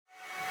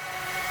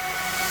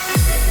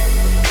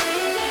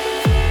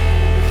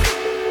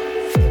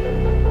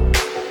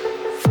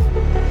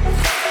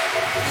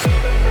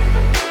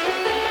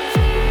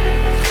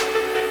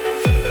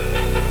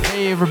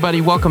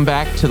everybody. Welcome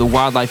back to the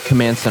Wildlife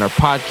Command Center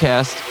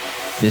podcast.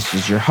 This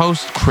is your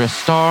host, Chris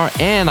Starr,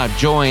 and I've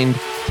joined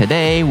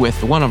today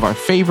with one of our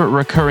favorite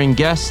recurring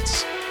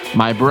guests,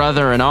 my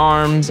brother in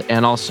arms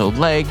and also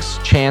legs,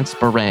 Chance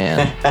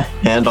Baran.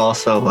 And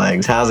also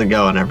legs. How's it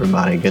going,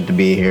 everybody? Good to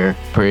be here.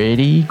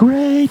 Pretty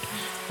great.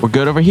 We're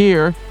good over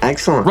here.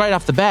 Excellent. Right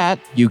off the bat,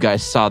 you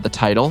guys saw the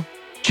title.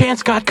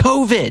 Chance got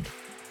COVID.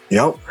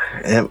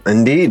 Yep,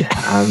 indeed.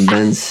 I've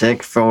been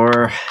sick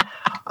for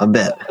a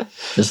bit,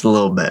 just a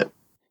little bit.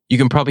 You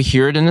can probably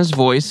hear it in his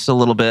voice a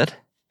little bit.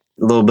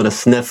 A little bit of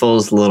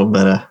sniffles, a little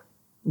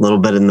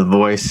bit in the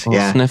voice.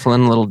 Yeah,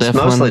 sniffling, a little difflin'. It's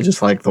mostly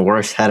just like the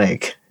worst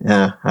headache.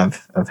 Yeah,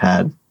 I've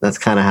had. That's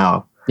kind of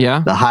how. Yeah.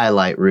 The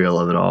highlight reel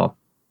of it all.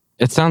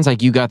 It sounds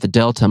like you got the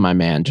Delta, my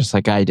man, just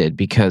like I did,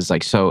 because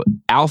so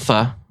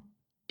Alpha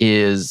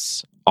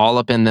is all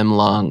up in them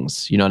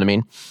lungs. You know what I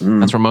mean?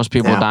 That's where most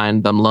people die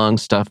in them lung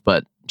stuff.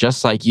 But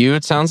just like you,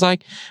 it sounds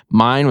like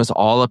mine was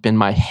all up in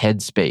my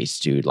headspace,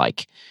 dude.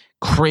 Like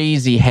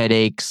crazy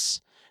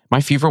headaches.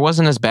 My fever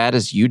wasn't as bad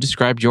as you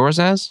described yours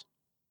as.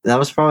 That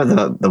was probably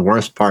the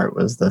worst part,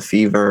 was the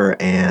fever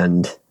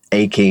and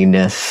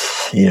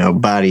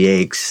achiness, body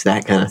aches,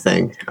 that kind of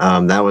thing.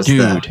 That was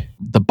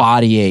the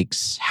body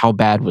aches. How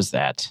bad was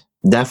that?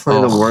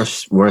 Definitely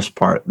the worst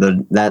part.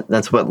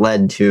 That's what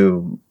led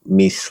to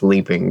me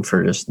sleeping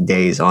for just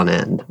days on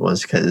end,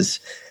 was because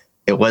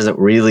it wasn't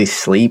really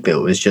sleep. It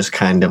was just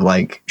kind of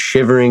like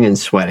shivering and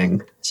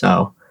sweating.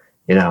 So,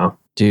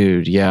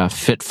 Dude, yeah,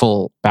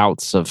 fitful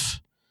bouts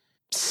of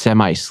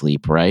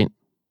semi-sleep, right?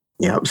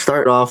 Yeah,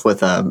 start off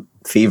with a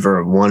fever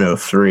of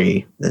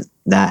 103.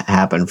 That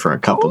happened for a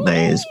couple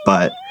days,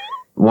 but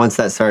once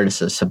that started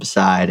to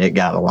subside, it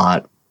got a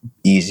lot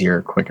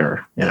easier,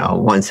 quicker.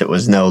 Once it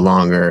was no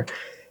longer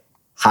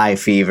high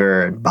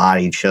fever and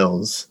body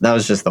chills, that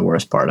was just the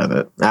worst part of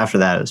it. After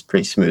that, it was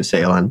pretty smooth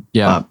sailing.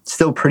 Yeah,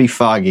 still pretty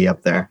foggy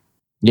up there.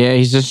 Yeah,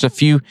 he's just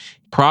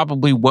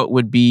probably what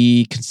would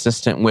be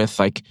consistent with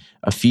like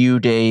a few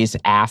days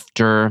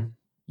after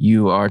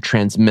you are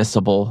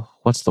transmissible.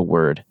 What's the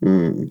word?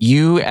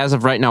 You, as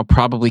of right now,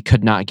 probably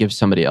could not give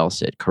somebody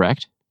else it,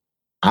 correct?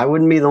 I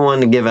wouldn't be the one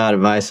to give out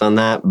advice on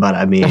that, but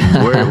I mean,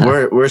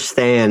 we're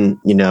staying,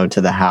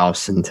 to the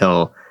house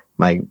until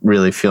like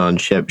really feeling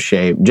ship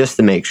shape, just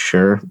to make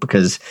sure,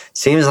 because it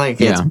seems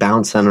like it's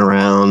bouncing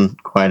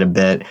around quite a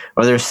bit,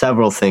 or there's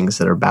several things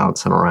that are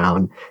bouncing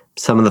around.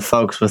 Some of the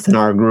folks within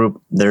our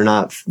group, they're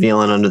not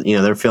feeling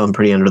they're feeling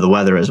pretty under the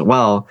weather as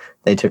well.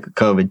 They took a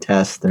COVID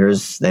test.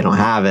 They don't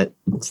have it.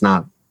 It's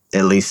not,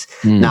 at least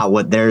not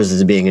what theirs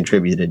is being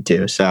attributed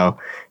to. So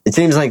it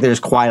seems like there's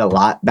quite a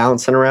lot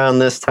bouncing around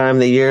this time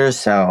of the year.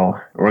 So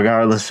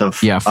regardless of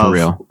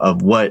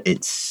what,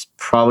 it's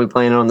probably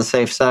playing on the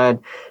safe side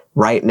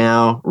right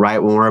now, right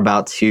when we're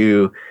about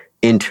to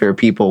enter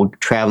people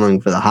traveling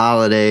for the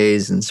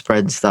holidays and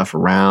spreading stuff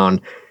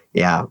around.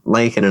 Yeah,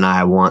 Lakin and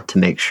I want to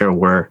make sure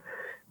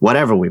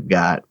whatever we've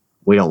got,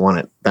 we don't want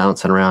it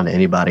bouncing around to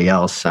anybody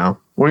else. So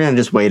we're going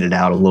to just wait it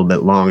out a little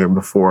bit longer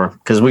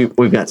because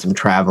we've got some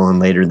traveling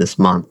later this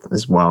month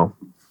as well.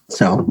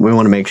 So we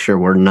want to make sure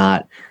we're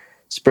not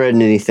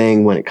spreading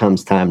anything when it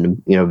comes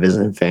time to,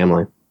 visiting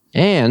family.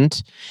 And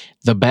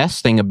the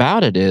best thing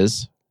about it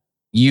is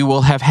you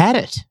will have had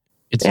it.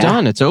 It's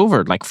done. It's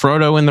over. Like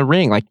Frodo in the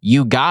ring. Like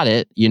you got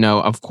it.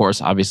 Of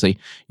course, obviously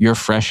you're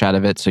fresh out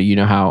of it, so you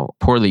know how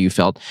poorly you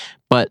felt.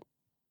 But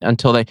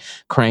until they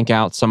crank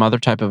out some other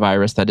type of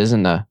virus that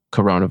isn't a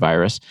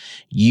coronavirus,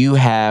 you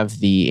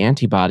have the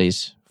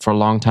antibodies for a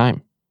long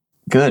time.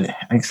 Good.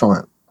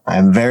 Excellent.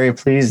 I'm very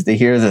pleased to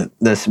hear that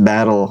this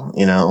battle,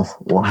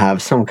 will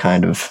have some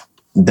kind of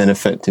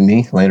benefit to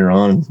me later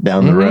on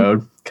down the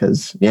road.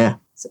 Because,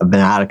 I've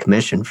been out of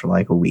commission for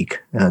like a week.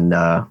 And,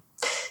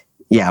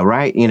 yeah,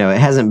 right. It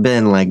hasn't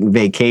been like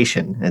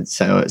vacation. And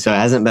so it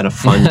hasn't been a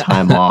fun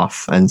time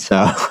off. And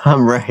so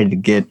I'm ready to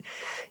get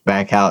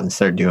back out and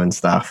start doing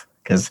stuff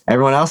because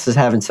everyone else is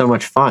having so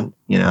much fun.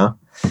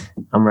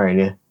 I'm ready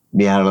to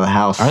be out of the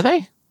house. Are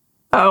they?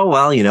 Oh,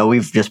 well,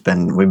 we've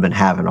been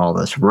having all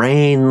this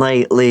rain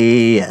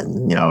lately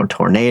and,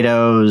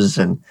 tornadoes,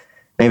 and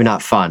maybe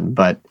not fun,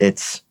 but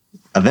it's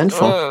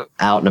eventful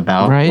out and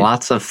about. Right.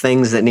 Lots of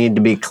things that need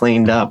to be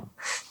cleaned up.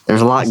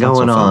 There's a lot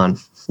going on.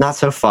 Not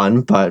so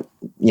fun, but,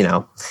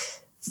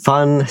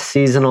 fun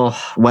seasonal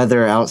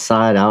weather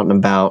outside, out and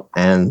about,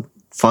 and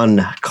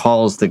fun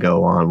calls to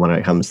go on when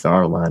it comes to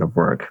our line of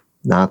work.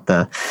 Not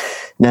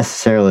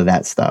necessarily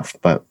that stuff,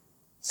 but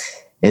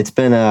it's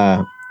been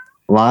a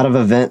lot of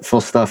eventful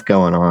stuff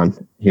going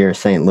on here in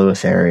St.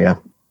 Louis area.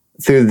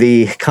 Through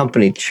the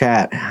company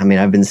chat,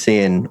 I've been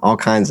seeing all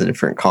kinds of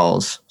different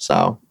calls.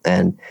 So,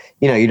 and,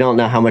 you don't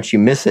know how much you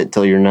miss it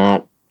till you're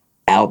not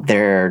out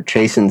there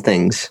chasing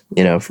things,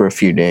 for a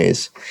few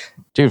days.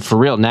 Dude, for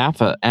real,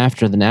 NAFA,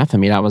 after the NAFA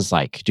meet, I was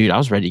like, dude, I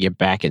was ready to get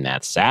back in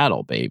that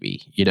saddle,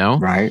 baby,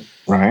 Right.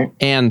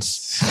 And,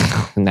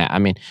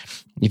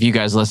 if you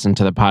guys listened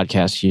to the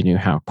podcast, you knew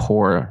how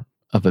poor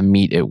of a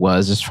meet it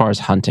was as far as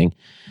hunting.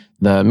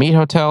 The meat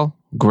hotel,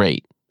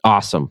 great,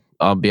 awesome.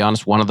 I'll be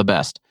honest, one of the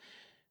best.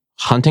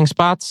 hunting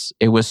spots,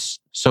 it was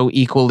so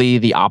equally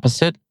the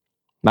opposite.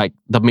 Like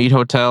the meat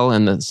hotel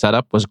and the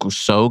setup was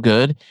so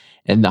good,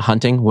 and the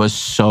hunting was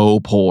so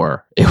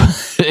poor.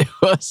 It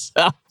was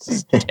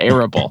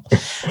terrible.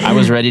 I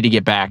was ready to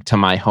get back to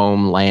my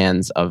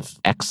homelands of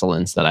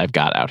excellence that I've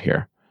got out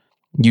here.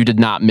 You did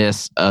not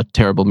miss a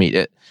terrible meet.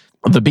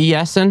 The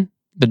BSing,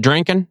 the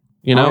drinking,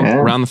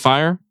 around the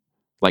fire,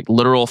 like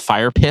literal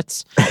fire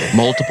pits,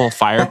 multiple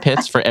fire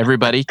pits for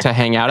everybody to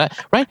hang out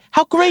at, right?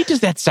 How great does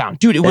that sound?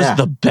 Dude, it was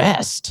the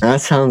best.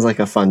 That sounds like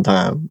a fun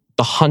time.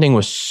 The hunting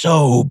was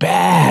so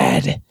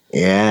bad.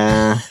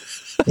 Yeah.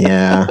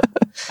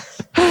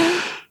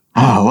 Oh,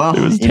 well,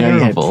 it was you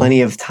had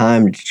plenty of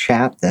time to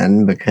chat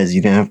then because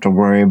you didn't have to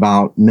worry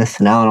about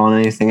missing out on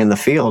anything in the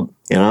field,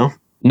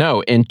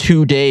 No, in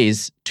 2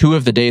 days, 2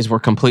 of the days were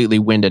completely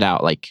winded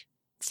out, like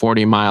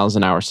 40 miles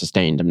an hour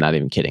sustained. I'm not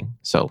even kidding.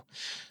 So,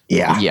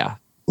 yeah.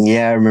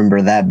 Yeah, I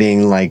remember that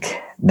being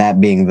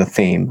the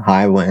theme,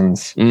 high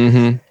winds.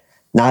 Mm-hmm.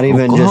 Not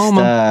even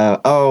Oklahoma.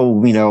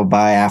 just,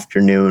 by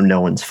afternoon, no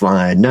one's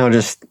flying. No,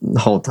 just the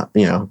whole time,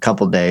 a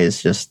couple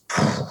days, just,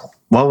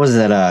 what was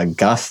it?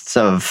 Gusts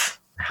of,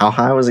 how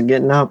high was it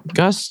getting up?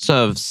 Gusts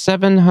of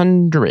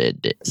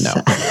 700. No.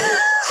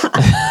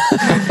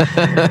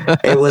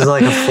 It was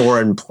like a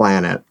foreign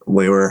planet.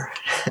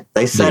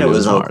 They said it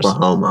was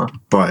Oklahoma,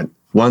 but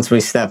once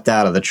we stepped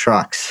out of the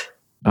trucks.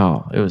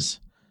 Oh, it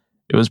was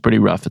pretty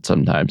rough at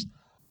sometimes.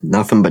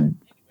 Nothing but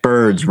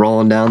birds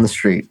rolling down the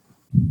street.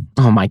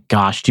 Oh my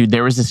gosh, dude,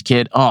 there was this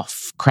kid. Oh,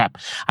 crap.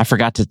 I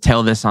forgot to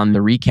tell this on the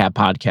recap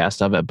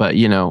podcast of it, but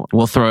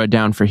we'll throw it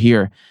down for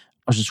here.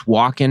 I was just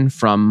walking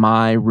from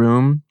my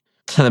room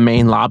to the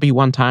main lobby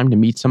one time to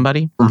meet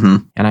somebody,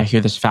 and I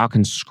hear this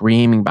falcon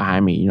screaming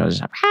behind me,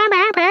 just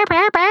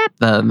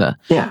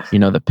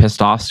the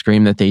pissed off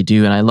scream that they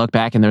do. And I look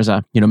back and there's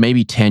a,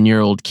 maybe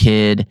 10-year-old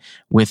kid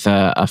with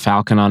a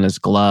falcon on his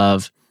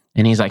glove.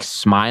 And he's like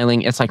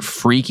smiling. It's like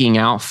freaking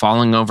out,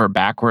 falling over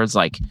backwards,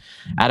 like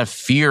out of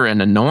fear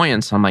and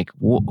annoyance. I'm like,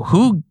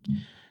 who,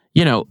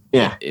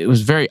 it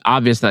was very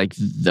obvious that like,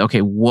 okay,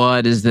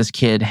 what does this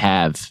kid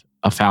have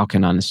a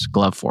falcon on his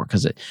glove for?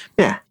 Because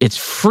it's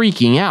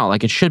freaking out.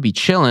 Like it should be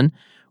chilling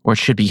or it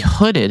should be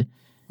hooded.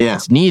 Yeah.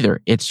 It's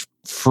neither. It's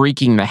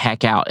freaking the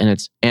heck out. And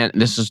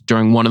this is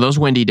during one of those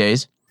windy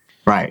days.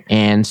 Right.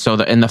 And so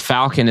the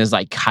falcon is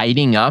like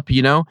kiting up,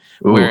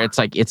 where it's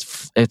like,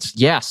 it's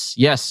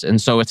yes.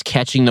 And so it's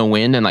catching the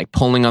wind and like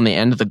pulling on the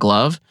end of the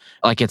glove,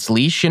 like its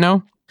leash,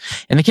 and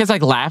the kid's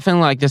like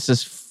laughing like this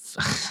is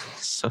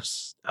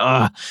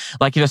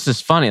like this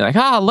is funny. Like,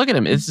 look at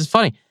him. This is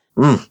funny.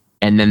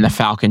 And then the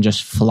falcon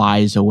just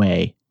flies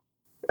away.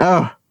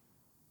 Oh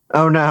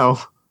no.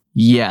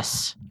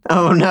 Yes.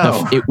 Oh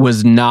no. It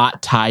was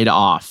not tied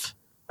off.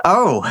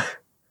 Oh.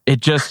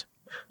 It just,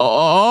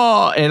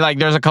 and like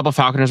there's a couple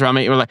falconers around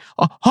me. We're like,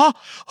 what?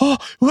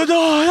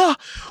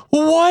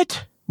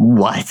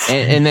 What?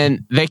 And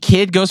then the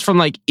kid goes from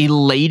like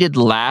elated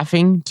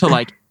laughing to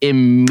like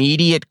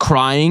immediate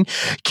crying.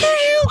 Can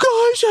you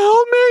guys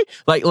help me?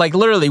 Like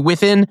literally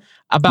within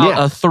about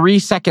a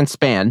 3-second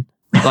span,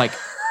 like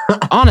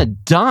on a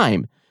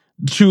dime,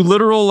 to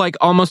literal like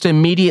almost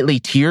immediately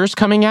tears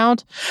coming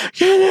out.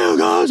 Can you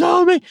guys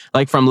help me?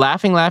 Like from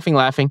laughing,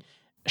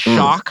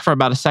 shock for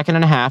about a second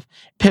and a half,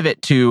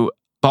 pivot to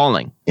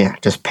bawling. Yeah,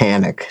 just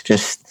panic.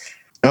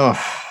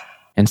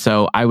 And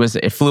so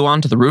it flew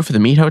onto the roof of the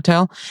meat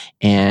hotel,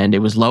 and it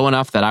was low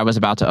enough that I was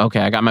about to,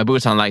 I got my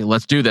boots on, like,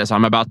 let's do this.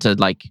 I'm about to,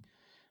 like,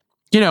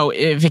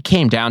 if it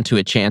came down to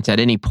a chance at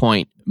any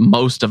point,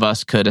 most of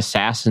us could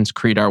Assassin's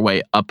Creed our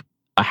way up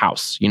a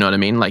house. You know what I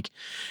mean? Like,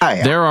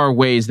 there are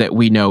ways that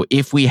we know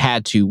if we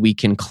had to, we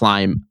can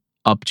climb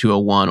up to a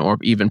 1 or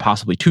even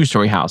possibly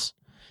 2-story house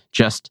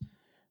just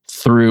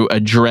through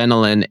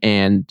adrenaline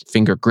and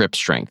finger grip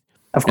strength.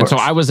 Of course.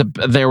 And so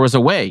there was a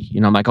way,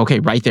 I'm like, okay,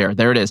 right there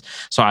it is.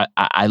 So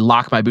I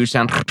lock my boots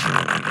down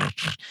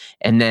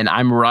and then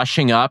I'm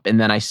rushing up and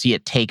then I see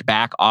it take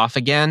back off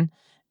again.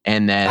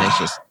 And then it's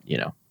just,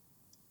 the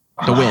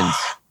winds.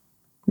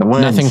 The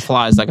winds. Nothing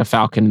flies like a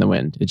falcon in the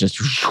wind. It just.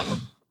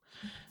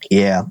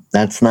 Yeah,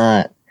 that's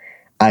not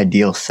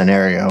ideal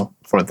scenario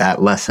for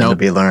that lesson to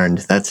be learned.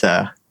 That's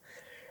a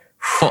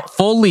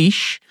full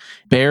leash,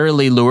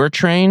 barely lure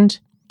trained.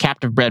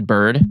 Captive bred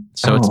bird,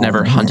 so it's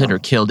never hunted or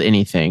killed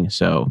anything,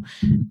 so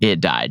it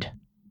died.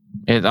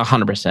 It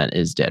 100%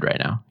 is dead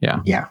right now. Yeah.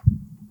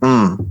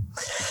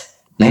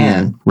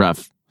 Man,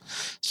 rough.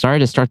 Sorry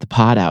to start the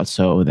pod out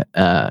so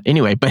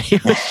anyway, but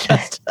it was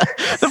just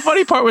the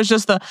funny part was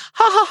just the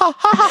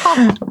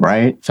ha.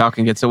 Right?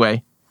 Falcon gets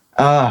away.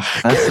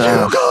 That's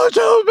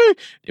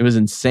it was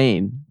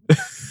insane.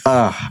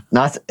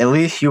 Not at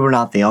least you were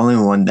not the only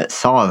one that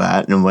saw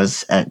that, and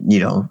was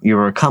you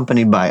were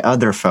accompanied by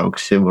other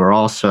folks who were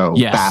also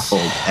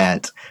baffled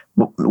at.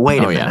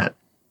 Wait a minute,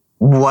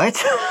 what?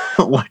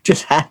 What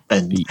just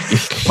happened?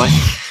 What?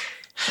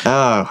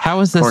 How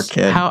was this? Poor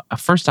kid.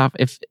 First off,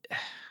 if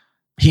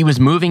he was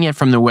moving it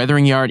from the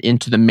weathering yard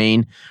into the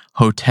main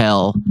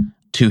hotel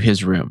to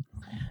his room,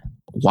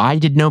 why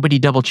did nobody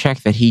double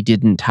check that he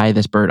didn't tie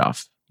this bird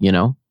off?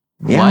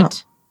 Yeah.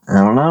 What? I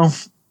don't know.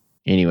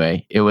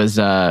 Anyway, it was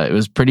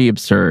pretty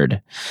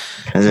absurd.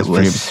 Because it was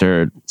pretty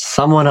absurd.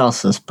 Someone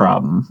else's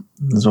problem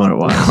is what it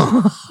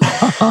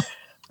was.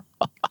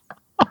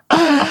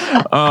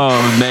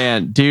 Oh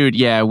man, dude.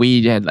 Yeah,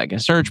 we had like a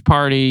search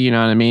party, you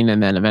know what I mean?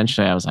 And then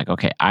eventually I was like,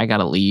 okay, I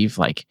gotta leave.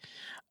 Like,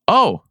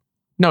 oh,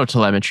 no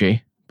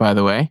telemetry, by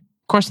the way.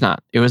 Of course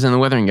not. It was in the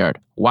weathering yard.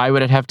 Why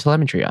would it have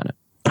telemetry on it?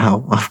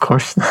 Oh, of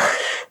course not.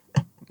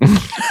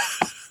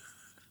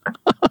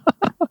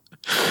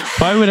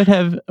 Why would it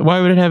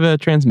have a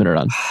transmitter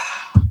on?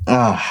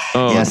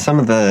 Yeah, some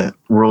of the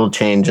rule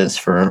changes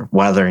for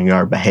weathering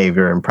yard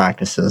behavior and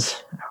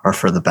practices are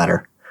for the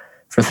better.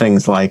 For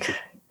things like, I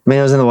mean,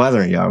 it was in the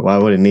weathering yard. Why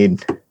would it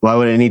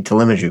need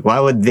telemetry? Why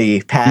would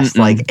the past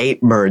like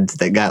 8 birds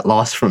that got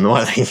lost from the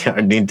weathering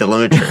yard need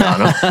telemetry on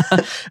them?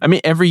 I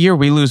mean, every year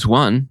we lose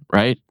one,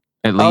 right?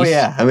 At least. Oh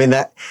yeah, I mean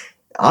that.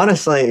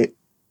 Honestly,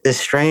 as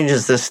strange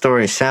as this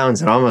story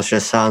sounds, it almost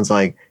just sounds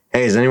like,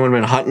 hey, has anyone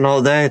been hunting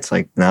all day? It's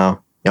like,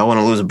 no. Y'all want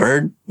to lose a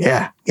bird?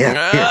 Yeah. Here,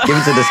 give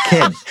it to this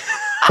kid.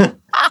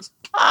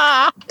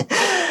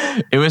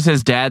 It was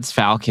his dad's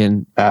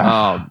falcon.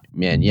 Oh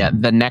man, yeah.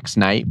 The next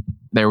night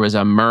there was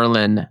a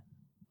Merlin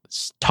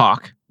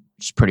talk,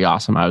 which is pretty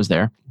awesome. I was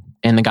there,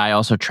 and the guy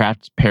also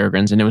trapped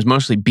peregrines, and it was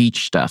mostly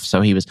beach stuff. So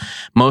he was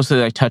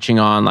mostly like touching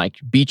on like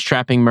beach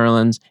trapping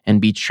Merlins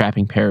and beach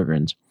trapping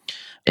peregrines.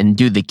 And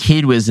dude, the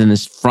kid was in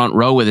this front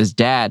row with his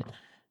dad.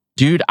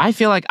 Dude, I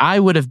feel like I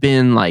would have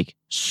been like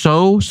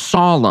so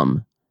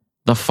solemn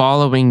the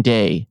following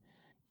day,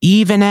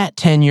 even at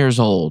 10 years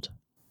old.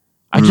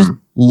 I just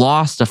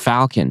lost a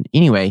falcon.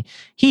 Anyway,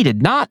 he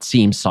did not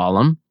seem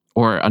solemn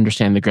or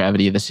understand the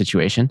gravity of the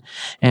situation,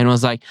 and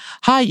was like,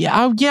 "Hi,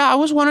 I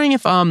was wondering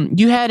if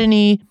you had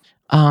any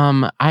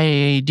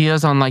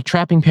ideas on like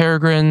trapping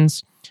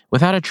peregrines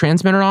without a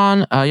transmitter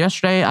on.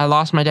 Yesterday, I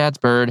lost my dad's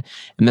bird,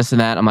 and this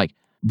and that." I'm like,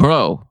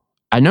 "Bro,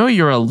 I know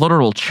you're a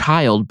literal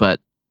child, but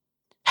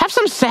have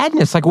some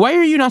sadness. Like, why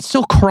are you not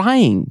still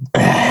crying?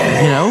 You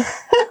know,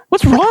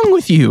 what's wrong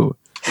with you?"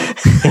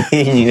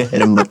 You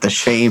hit him with the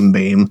shame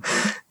beam.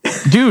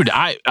 Dude,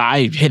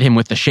 I hit him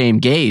with the shame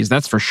gaze.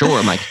 That's for sure.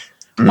 I'm like,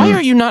 why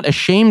are you not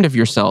ashamed of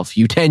yourself,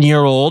 you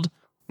 10-year-old?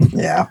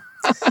 Yeah.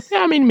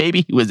 I mean,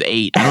 maybe he was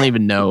 8. I don't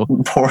even know.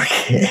 Poor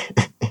kid.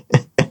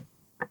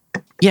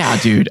 Yeah,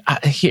 dude.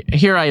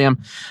 Here I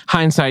am.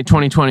 Hindsight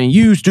 2020.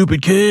 You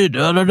stupid kid.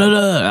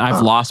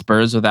 I've lost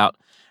birds without.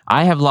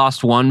 I have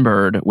lost one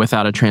bird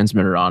without a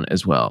transmitter on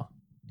as well.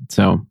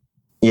 So.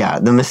 Yeah,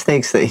 the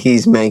mistakes that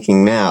he's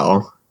making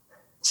now.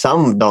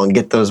 Some don't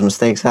get those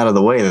mistakes out of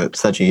the way at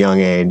such a young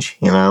age,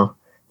 you know?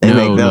 They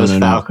make those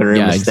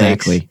falconry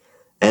mistakes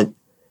at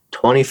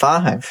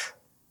 25.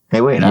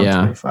 Hey, wait, I'm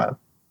 25.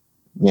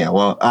 Yeah,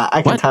 well,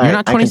 I can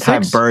tie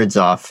birds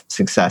off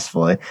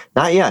successfully.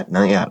 Not yet,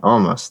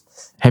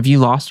 almost. Have you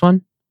lost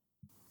one?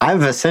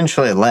 I've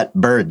essentially let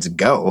birds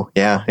go.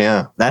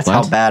 Yeah. That's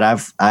how bad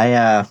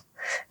I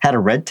had a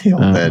red tail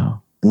that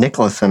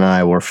Nicholas and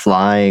I were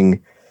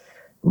flying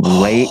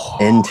late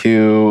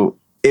into.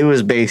 It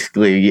was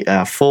basically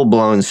a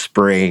full-blown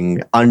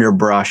spring,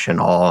 underbrush and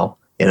all.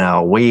 You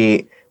know,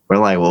 we're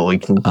like, well, we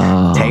can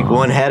take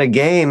one head of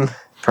game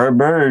per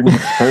bird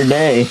per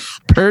day.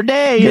 Per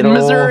day in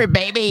Missouri,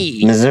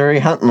 baby. Missouri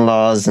hunting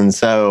laws. And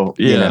so,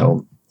 you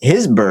know,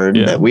 his bird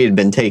that we had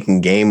been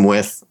taking game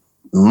with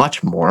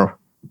much more.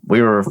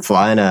 We were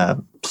flying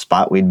a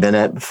spot we'd been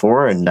at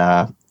before, and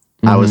I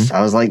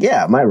was like,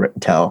 yeah, my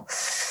red tail,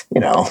 you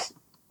know,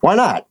 why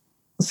not?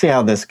 Let's see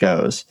how this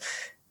goes.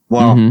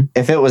 Well,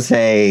 if it was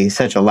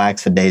such a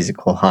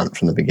lackadaisical hunt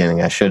from the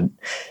beginning, I should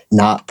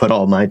not put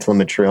all my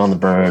telemetry on the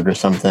bird or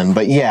something.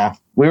 But yeah,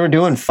 we were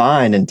doing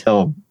fine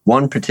until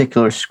one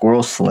particular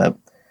squirrel slip,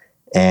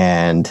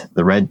 and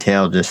the red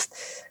tail just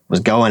was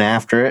going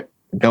after it,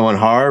 going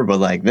hard. We're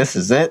like, this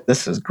is it.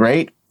 This is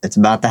great. It's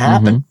about to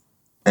happen.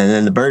 And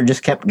then the bird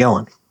just kept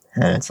going.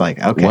 And it's like,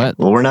 okay,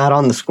 well, we're not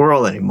on the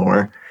squirrel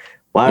anymore.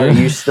 Why are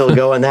you still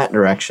going that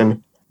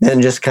direction?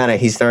 Then just kind of,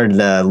 he started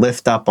to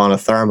lift up on a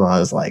thermal. I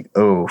was like,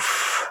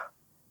 oof.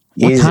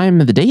 What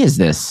time of the day is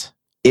this?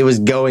 It was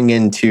going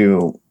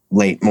into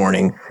late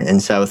morning.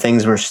 And so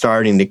things were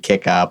starting to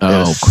kick up. It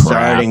was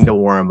starting to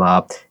warm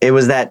up. It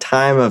was that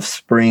time of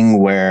spring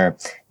where,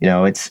 you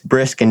know, it's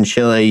brisk and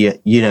chilly.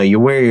 You know, you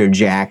wear your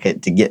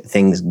jacket to get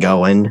things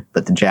going,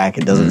 but the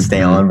jacket doesn't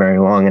stay on very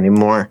long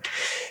anymore.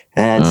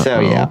 And so,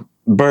 yeah,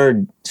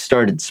 bird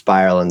started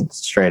spiraling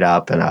straight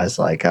up. And I was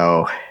like,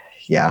 oh,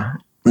 yeah.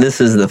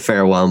 This is the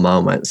farewell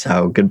moment.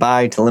 So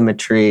goodbye,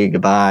 telemetry.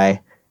 Goodbye,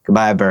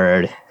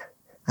 bird.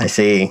 I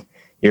see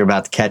you're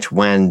about to catch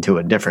wind to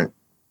a different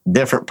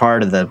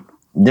part of the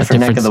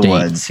different neck of the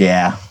woods.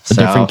 Yeah, a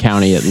different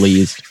county at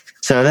least.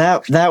 So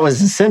that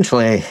was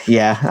essentially,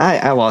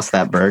 I lost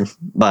that bird.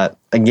 But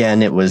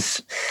again,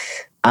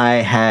 I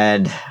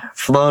had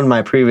flown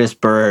my previous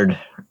bird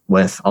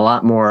with a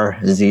lot more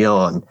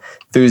zeal and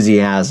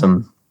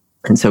enthusiasm,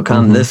 and so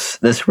come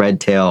this red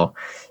tail.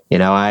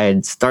 I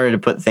had started to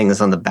put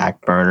things on the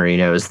back burner.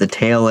 It was the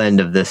tail end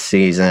of this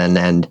season.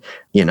 And,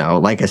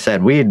 like I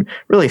said, we had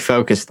really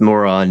focused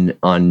more on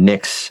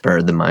Nick's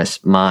bird than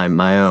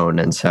my own.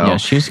 And so. Yeah,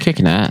 she was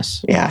kicking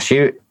ass. Yeah,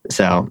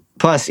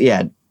 plus,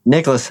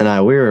 Nicholas and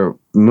I, we were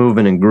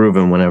moving and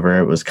grooving whenever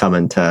it was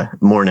coming to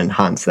morning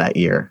hunts that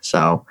year.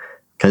 So,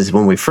 because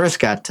when we first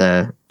got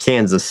to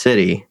Kansas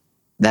City,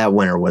 that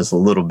winter was a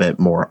little bit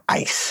more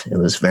ice. It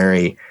was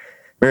very,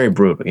 very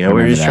brutal. We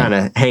were just trying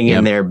to hang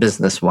in there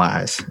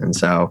business-wise. And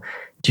so...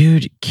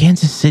 Dude,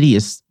 Kansas City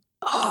is...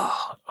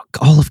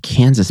 all of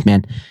Kansas,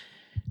 man.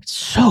 It's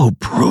so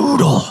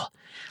brutal.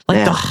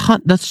 Like,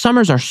 the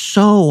summers are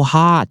so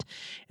hot,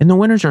 and the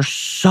winters are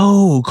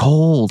so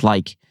cold.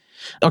 Like,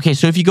 okay,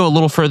 so if you go a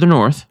little further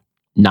north,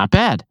 not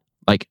bad.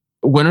 Like,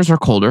 winters are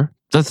colder.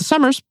 The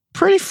summer's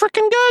pretty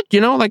freaking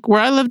good, like where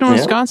I lived in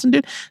Wisconsin,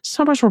 dude.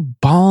 Summers were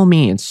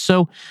balmy and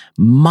so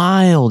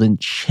mild and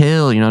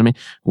chill, you know what I mean?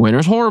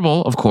 Winter's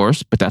horrible, of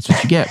course, but that's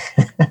what you get.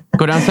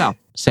 Go down south,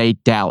 say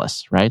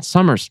Dallas, right?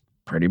 Summer's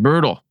pretty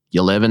brutal.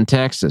 You live in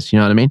Texas, you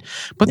know what I mean?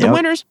 But the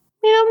winters,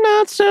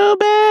 not so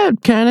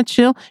bad, kind of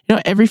chill.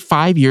 Every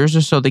 5 years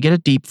or so, they get a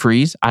deep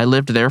freeze. I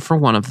lived there for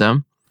one of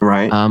them.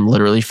 Right.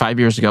 Literally 5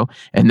 years ago.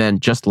 And then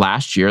just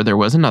last year, there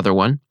was another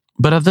one.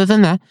 But other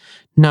than that,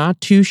 not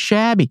too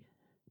shabby.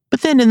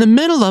 But then in the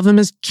middle of them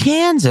is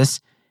Kansas,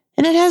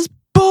 and it has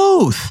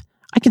both.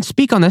 I can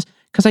speak on this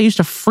because I used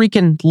to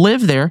freaking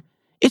live there.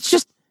 It's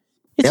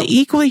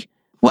equally...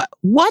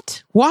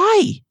 What?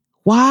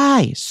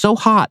 Why? So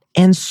hot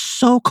and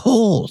so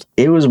cold.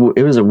 It was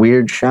a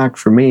weird shock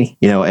for me,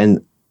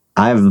 and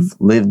I've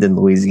lived in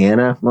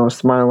Louisiana most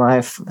of my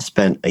life. I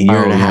spent a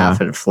year and a half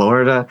in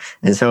Florida.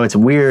 And so it's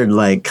weird,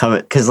 like,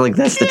 because like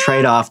that's the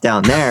trade-off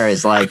down there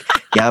is like,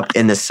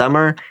 in the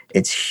summer,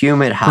 it's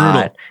humid, hot.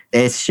 Brutal.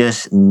 It's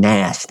just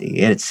nasty.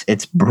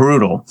 It's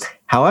brutal.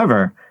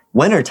 However,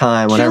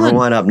 wintertime, when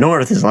everyone up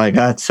north is like,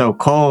 it's so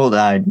cold,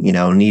 I,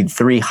 need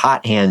 3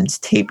 hot hands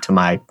taped to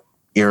my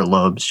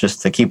earlobes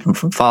just to keep them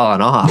from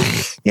falling off,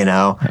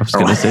 I was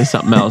going to say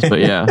something else, but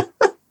yeah.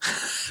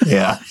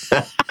 Yeah.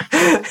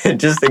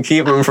 Just to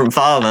keep them from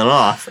falling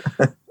off.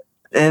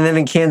 And then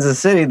in Kansas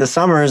City, the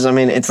summers,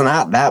 it's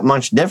not that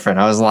much different.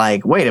 I was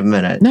like, wait a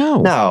minute.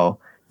 No.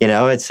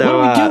 It's so,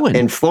 what are we doing?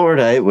 In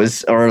Florida,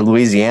 or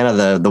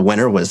Louisiana, the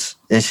winter it's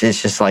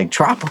just like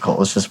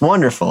tropical. It's just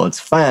wonderful.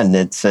 It's fun.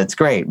 It's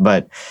great.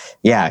 But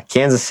yeah,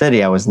 Kansas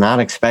City, I was not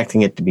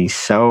expecting it to be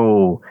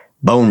so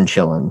bone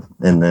chilling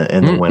in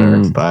the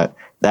winter. But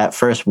that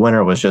first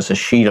winter was just a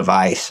sheet of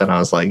ice. And I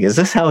was like, is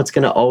this how it's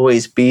going to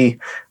always be?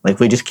 Like,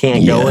 we just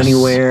can't go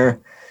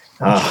anywhere.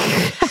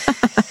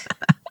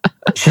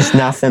 It's just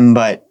nothing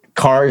but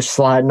cars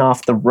sliding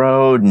off the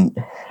road and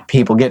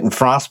people getting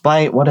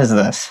frostbite. What is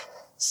this?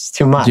 It's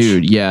too much.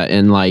 Dude, yeah.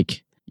 And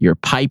like your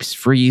pipes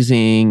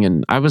freezing.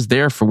 And I was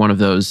there for one of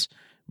those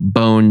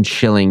bone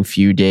chilling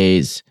few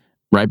days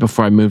right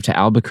before I moved to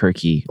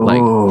Albuquerque.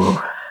 Like,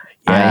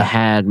 I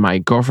had my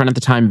girlfriend at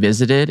the time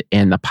visited,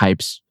 and the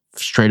pipes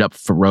straight up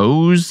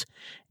froze,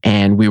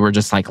 and we were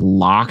just like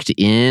locked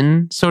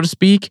in, so to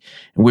speak.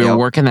 And we were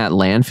working that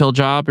landfill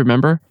job,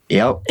 remember?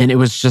 Yep. And it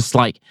was just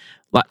like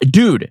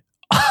dude,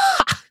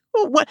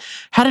 what?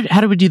 How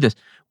did we do this?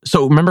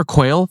 So remember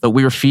quail that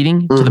we were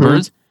feeding to the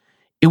birds?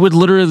 It would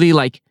literally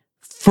like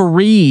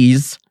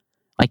freeze,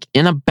 like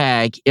in a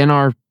bag in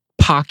our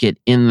pocket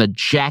in the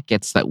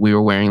jackets that we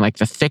were wearing, like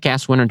the thick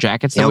ass winter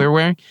jackets that we were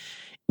wearing.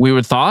 We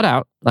would thaw it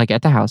out, like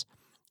at the house,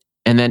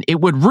 and then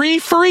it would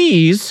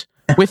refreeze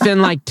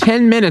within like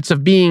 10 minutes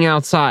of being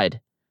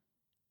outside.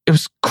 It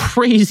was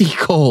crazy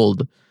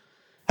cold.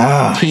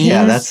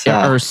 Teens,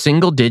 or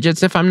single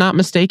digits, if I'm not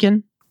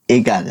mistaken.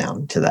 It got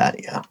down to that,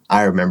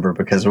 I remember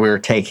because we were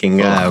taking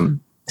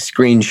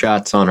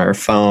screenshots on our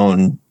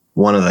phone,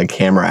 one of the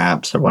camera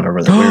apps or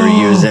whatever that we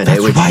were using. That's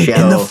it would right. show,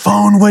 and the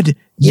phone would...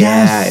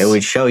 Yeah, it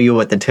would show you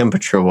what the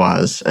temperature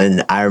was.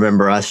 And I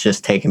remember us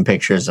just taking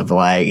pictures of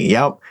like,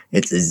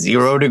 it's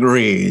 0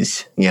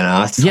 degrees,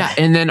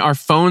 and then our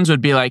phones would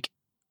be like,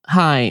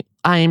 hi,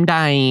 I'm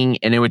dying.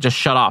 And it would just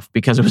shut off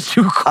because it was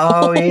too cold.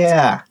 Oh,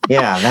 yeah.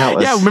 Yeah, that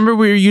was... Yeah, remember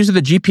we were using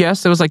the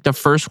GPS? That was like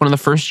one of the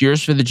first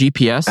years for the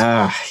GPS.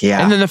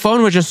 Yeah. And then the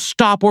phone would just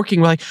stop working.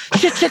 We're like,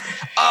 shit, put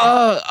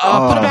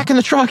it back in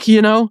the truck,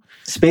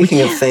 Speaking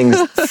of things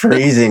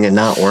freezing and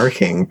not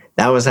working,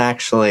 that was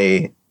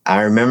actually...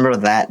 I remember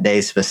that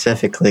day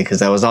specifically because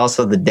that was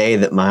also the day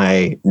that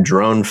my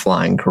drone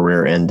flying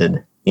career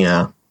ended.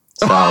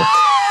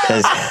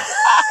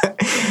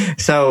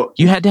 So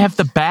you had to have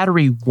the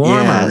battery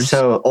warmers. Yeah,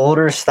 so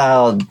older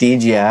style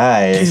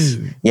DJIs.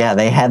 Dude. Yeah,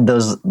 they had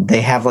those. They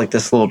have like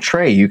this little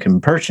tray you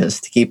can purchase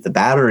to keep the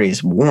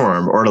batteries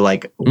warm or to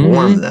like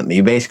warm them.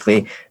 You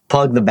basically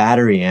plug the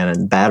battery in,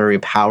 and battery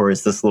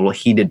powers this little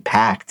heated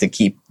pack to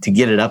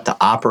get it up to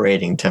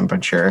operating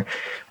temperature.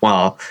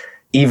 Well,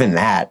 even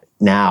that.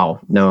 Now,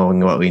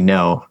 knowing what we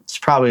know, it's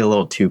probably a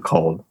little too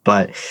cold.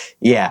 But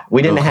yeah,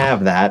 we didn't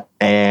have that.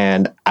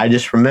 And I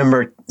just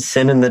remember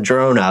sending the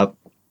drone up.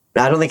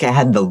 I don't think I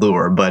had the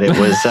lure, but it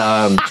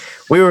was,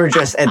 we were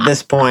just at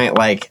this point,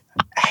 like,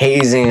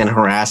 hazing and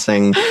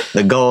harassing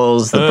the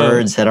gulls. The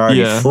birds had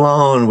already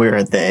flown. We were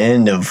at the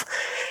end of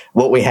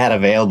what we had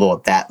available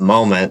at that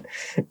moment.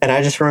 And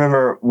I just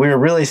remember we were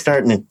really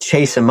starting to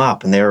chase them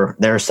up, and they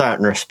were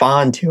starting to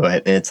respond to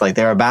it. And it's like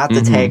they're about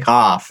to take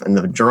off, and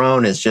the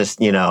drone is just,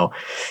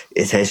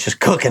 it's just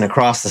cooking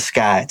across the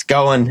sky. It's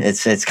going,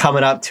 it's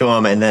coming up to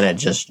them, and then it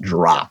just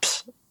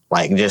drops.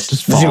 Like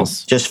just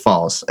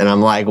falls. And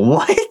I'm like,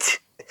 what?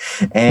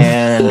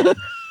 And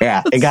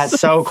yeah, it got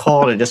so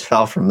cold, it just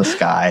fell from the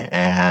sky.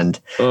 And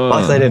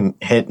luckily I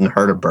didn't hit and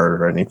hurt a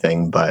bird or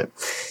anything, but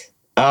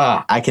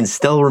I can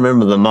still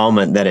remember the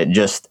moment that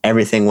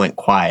everything went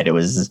quiet. It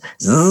was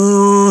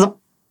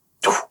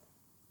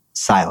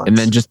silence. And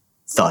then just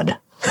thud.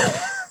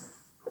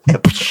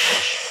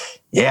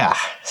 Yeah.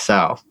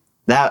 So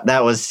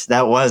that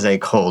was a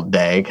cold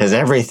day because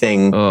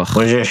everything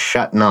was just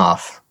shutting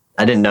off.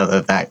 I didn't know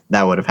that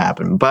would have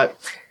happened, but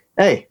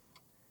hey,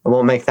 I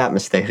won't make that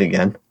mistake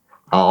again.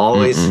 I'll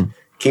always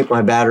keep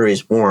my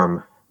batteries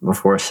warm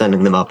before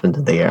sending them up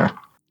into the air.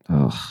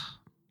 Oh,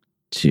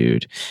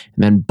 dude.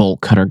 And then Bolt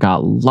Cutter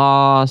got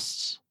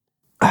lost.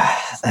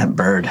 That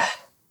bird.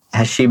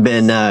 Has she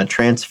been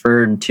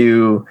transferred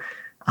to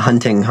a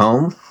hunting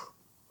home?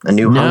 A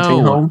new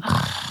hunting home?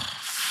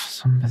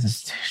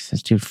 This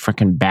dude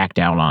freaking backed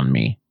out on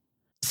me.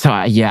 So,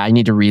 I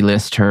need to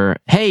relist her.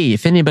 Hey,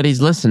 if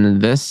anybody's listening to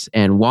this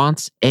and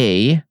wants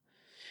a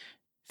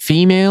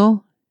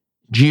female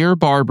Gyr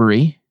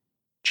Barbary,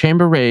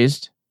 chamber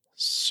raised,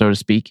 so to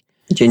speak.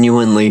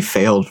 Genuinely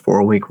failed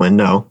 4-week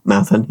window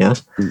method,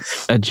 yes.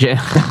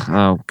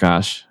 Oh,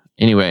 gosh.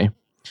 Anyway,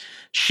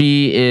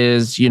 she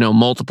is,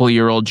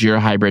 multiple-year-old Gyr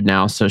hybrid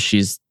now, so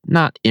she's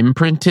not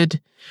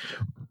imprinted.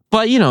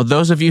 But,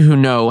 those of you who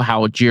know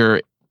how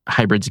Gyr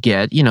hybrids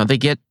get, they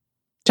get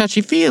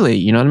touchy-feely,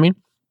 you know what I mean?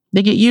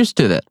 They get used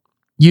to that.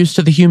 Used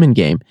to the human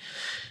game.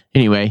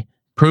 Anyway,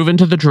 proven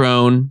to the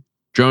drone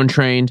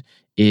trained,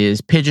 is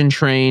pigeon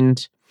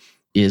trained,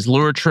 is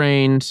lure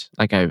trained.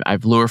 Like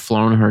I've lure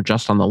flown her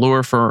just on the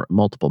lure for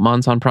multiple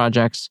months on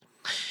projects.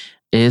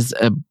 Is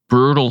a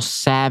brutal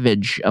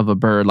savage of a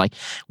bird. Like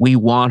we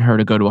want her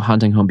to go to a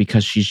hunting home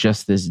because she's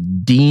just this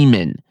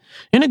demon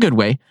in a good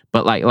way.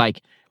 But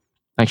like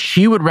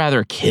she would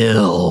rather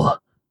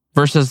kill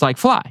versus like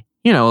fly.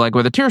 Like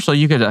with a Tiercel,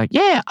 you could I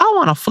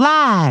want to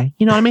fly.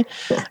 You know what I mean?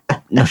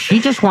 No, she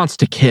just wants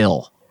to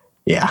kill.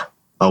 Yeah.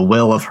 A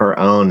will of her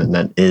own, and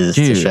that is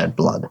to shed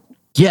blood.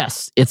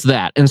 Yes, it's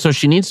that. And so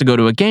she needs to go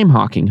to a game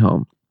hawking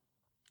home.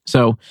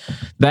 So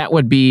that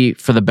would be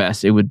for the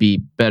best. It would be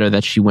better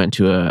that she went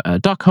to a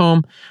duck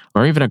home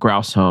or even a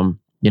grouse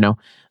home,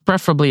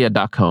 preferably a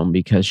duck home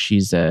because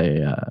she's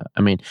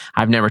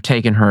I've never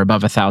taken her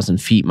above 1,000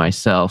 feet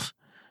myself.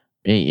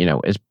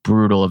 As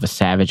brutal of a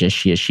savage as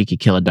she is, she could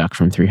kill a duck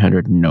from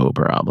 300, no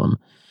problem.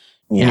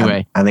 Yeah,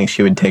 anyway, I think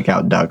she would take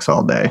out ducks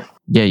all day.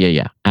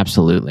 Yeah,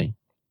 absolutely.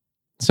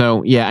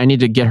 So, I need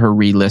to get her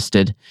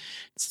relisted.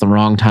 It's the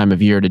wrong time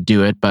of year to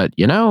do it, but,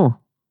 who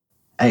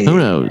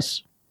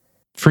knows?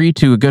 Free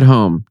to a good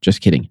home.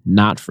 Just kidding.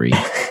 Not free.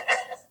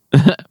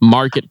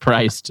 Market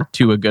priced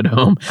to a good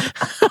home.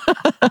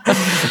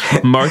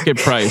 Market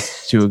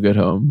priced to a good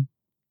home.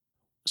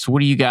 So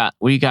what do you got?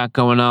 What do you got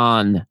going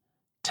on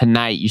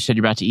tonight? You said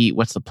you're about to eat.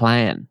 What's the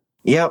plan?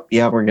 Yep.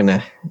 We're going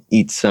to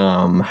eat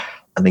some,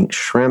 I think,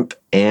 shrimp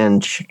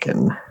and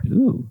chicken.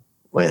 Ooh.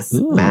 With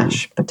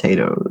mashed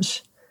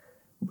potatoes.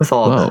 With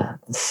all the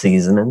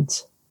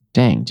seasonings.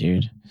 Dang,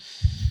 dude.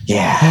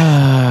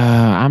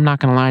 Yeah. I'm not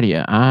going to lie to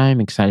you. I'm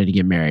excited to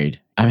get married.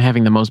 I'm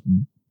having the most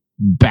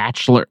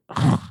bachelor...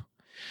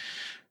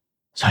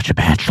 Such a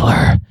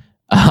bachelor.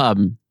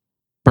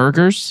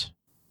 Burgers.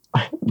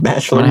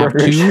 Bachelor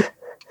burgers. Have 2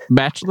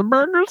 bachelor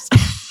burgers.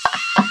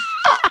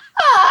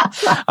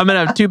 I'm going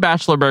to have 2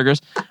 bachelor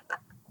burgers,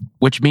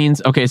 which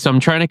means... Okay, so I'm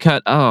trying to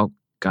cut... Oh,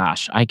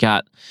 gosh.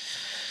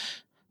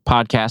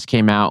 Podcast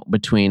came out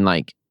between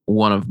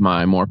one of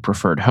my more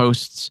preferred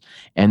hosts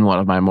and one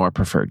of my more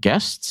preferred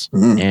guests.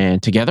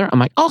 And together, I'm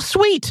like, oh,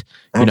 sweet.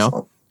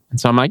 Excellent. And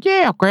so I'm like,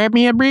 I'll grab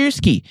me a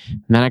brewski.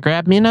 And then I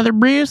grab me another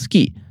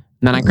brewski.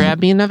 And then I grab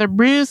me another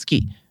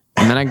brewski.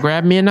 And then I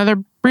grab me another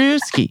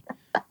brewski.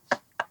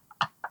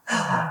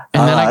 And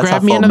then I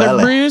grab me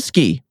another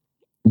brewski.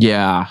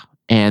 Yeah.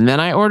 And then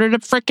I ordered a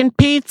freaking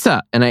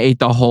pizza. And I ate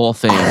the whole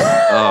thing.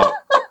 Oh.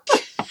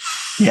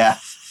 Yeah.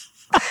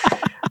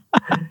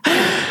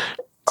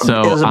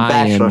 So it was a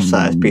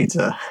bachelor-sized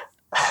pizza.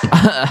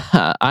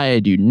 I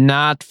do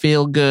not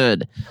feel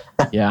good.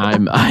 Yeah,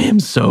 I am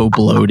so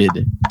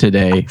bloated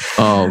today.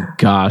 Oh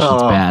gosh,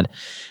 it's bad.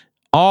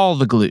 All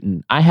the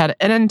gluten. I had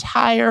an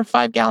entire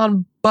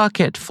 5-gallon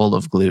bucket full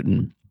of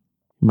gluten.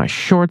 My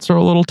shorts are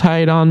a little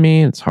tight on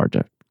me. It's hard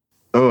to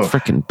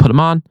freaking put them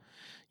on.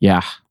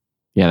 Yeah,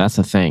 that's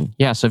the thing.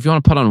 Yeah, so if you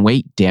want to put on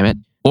weight, damn it,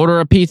 order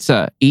a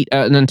pizza. Eat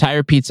an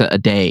entire pizza a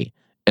day,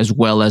 as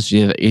well as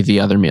the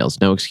other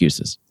meals. No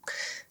excuses.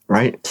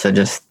 Right? So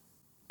just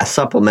a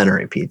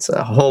supplementary pizza,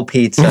 a whole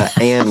pizza,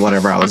 and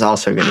whatever I was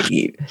also going to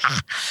eat.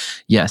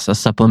 Yes, a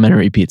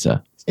supplementary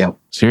pizza. Yep.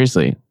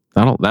 Seriously.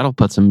 That'll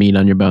put some meat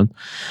on your bone.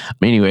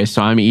 Anyway,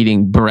 so I'm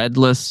eating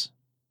breadless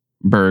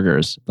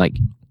burgers, like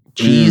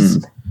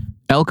cheese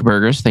elk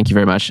burgers. Thank you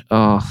very much.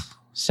 Oh,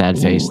 sad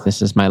face.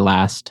 This is my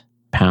last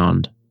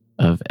pound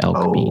of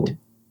elk meat.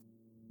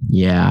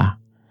 Yeah.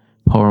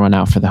 Pour one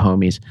out for the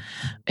homies.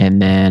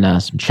 And then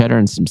some cheddar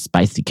and some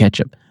spicy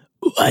ketchup.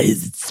 Why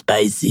is it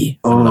spicy?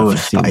 Oh,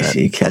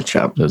 spicy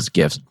ketchup. Those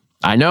gifts.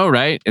 I know,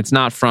 right? It's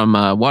not from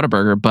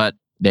Whataburger, but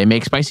they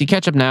make spicy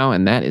ketchup now,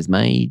 and that is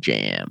my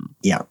jam.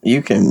 Yeah,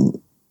 you can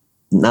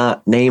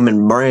not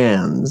naming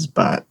brands,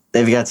 but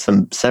they've got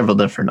several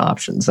different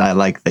options. I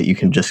like that you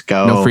can just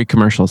go. No free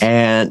commercials.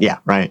 And yeah,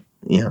 right.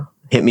 You know,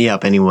 hit me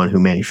up, anyone who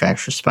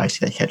manufactures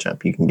spicy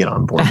ketchup. You can get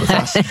on board with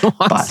us.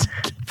 But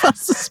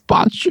that's a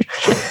sponsorship.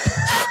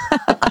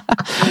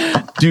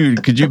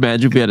 Dude, could you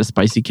imagine if we had a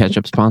spicy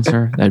ketchup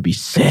sponsor? That'd be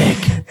sick.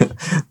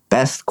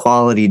 Best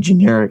quality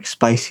generic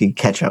spicy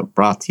ketchup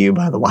brought to you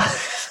by the Wild.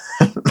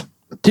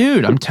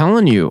 Dude, I'm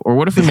telling you. Or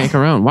what if we make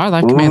our own?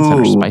 Wildlife Command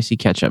Center spicy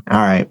ketchup. All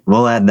right,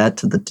 we'll add that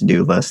to the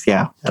to-do list.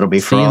 Yeah, that'll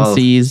be for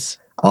CNCs.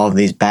 All of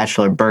these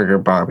bachelor burger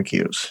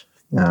barbecues.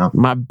 You know?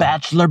 My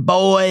bachelor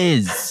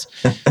boys.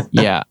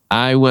 Yeah,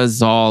 I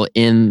was all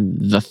in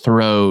the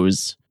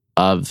throes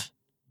of,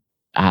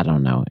 I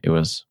don't know. It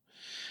was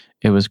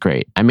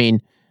great. I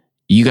mean,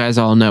 you guys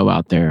all know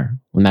out there,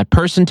 when that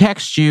person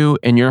texts you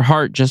and your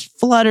heart just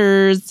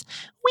flutters.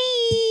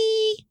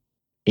 Whee!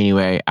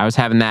 Anyway, I was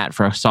having that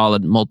for a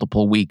solid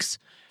multiple weeks.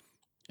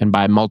 And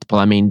by multiple,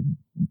 I mean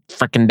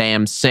freaking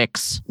damn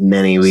 6.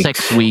 Many weeks.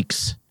 6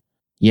 weeks.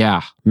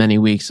 Yeah, many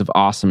weeks of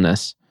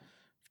awesomeness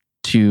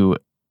to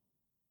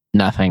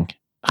nothing.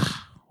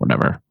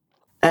 Whatever.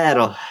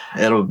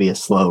 It'll be a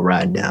slow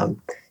ride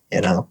down,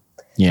 you know.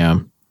 Yeah.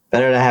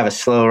 Better to have a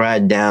slow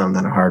ride down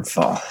than a hard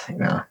fall, you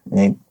know.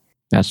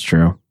 That's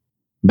true.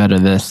 Better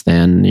this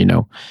than,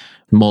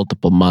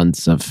 multiple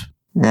months of.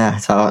 Yeah,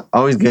 it's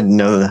always good to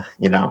know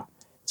the,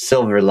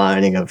 silver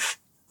lining of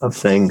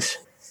things.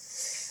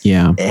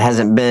 Yeah. It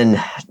hasn't been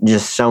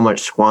just so much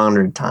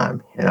squandered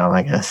time,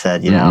 like I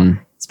said, know.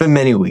 It's been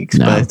many weeks,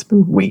 but it's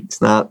been weeks,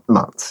 not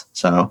months.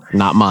 So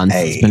not months.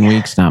 Hey, it's been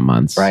weeks, not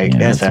months. Right. Yeah,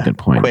 that's a good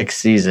point. Quick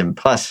season.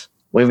 Plus,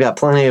 we've got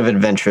plenty of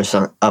adventures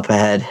up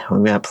ahead.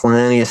 We've got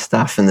plenty of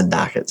stuff in the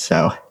docket.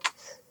 So,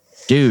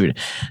 dude,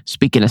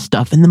 speaking of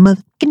stuff in the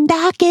motherfucking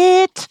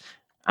docket,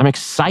 I'm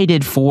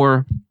excited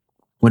for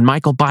when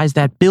Michael buys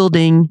that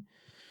building.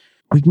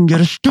 We can get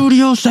a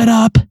studio set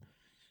up. And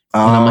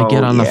I'm going to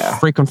get on the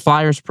freaking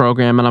Flyers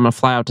program, and I'm going to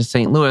fly out to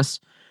St. Louis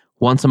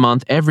once a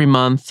month, every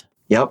month.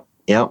 Yep.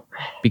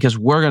 Because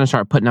we're going to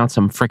start putting out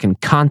some freaking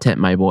content,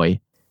 my boy.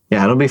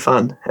 Yeah, it'll be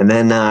fun. And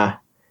then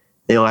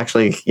they'll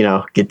actually,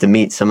 get to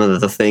meet some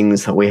of the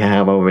things that we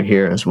have over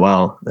here as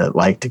well that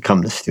like to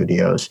come to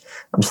studios.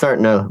 I'm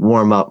starting to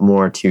warm up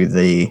more to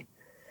the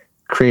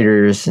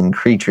critters and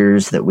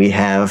creatures that we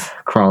have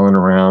crawling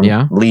around,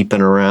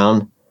 leaping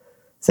around,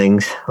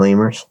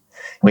 lemurs.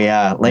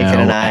 Lakin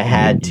and I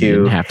had to... You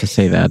didn't have to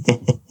say that.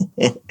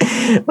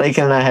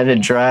 Lakin and I had to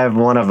drive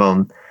one of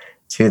them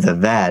to the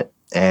vet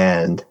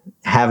and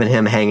having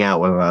him hang out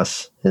with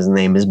us. His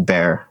name is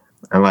Bear.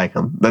 I like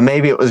him. But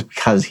maybe it was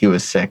because he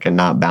was sick and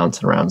not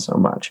bouncing around so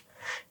much.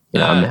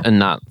 And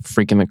not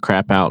freaking the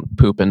crap out,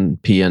 pooping,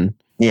 peeing.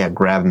 Yeah,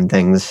 grabbing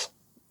things,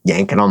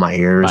 yanking on my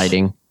ears.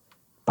 Biting.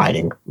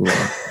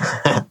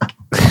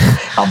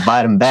 I'll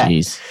bite him back.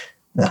 Jeez.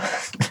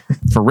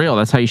 For real,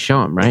 that's how you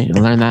show him, right? You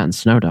learn that in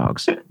Snow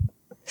Dogs.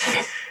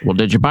 Well,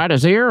 did you bite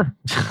his ear?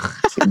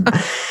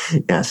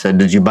 Yeah, so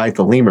did you bite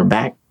the lemur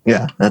back?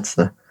 Yeah, that's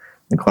the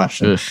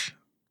question. Ugh.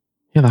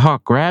 Yeah, the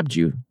hawk grabbed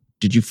you.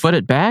 Did you foot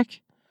it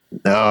back?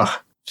 No.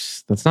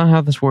 That's not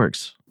how this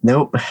works.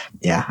 Nope.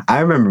 Yeah, I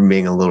remember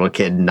being a little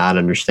kid not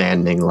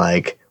understanding,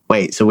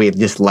 wait, so we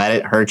just let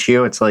it hurt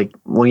you? It's like,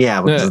 well,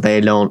 yeah, because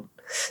they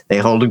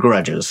hold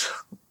grudges.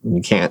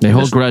 You can't. They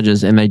hold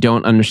grudges, and they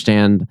don't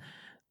understand,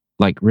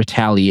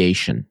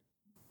 retaliation.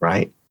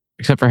 Right.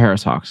 Except for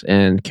Harris Hawks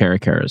and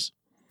Caracaras.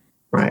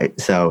 Right.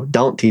 So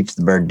don't teach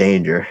the bird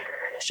danger.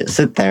 Just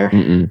sit there.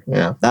 Mm-mm.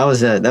 Yeah. That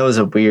was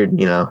a weird,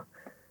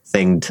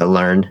 thing to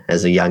learn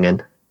as a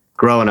youngin'.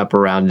 Growing up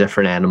around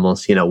different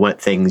animals,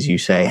 what things you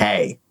say,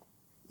 hey,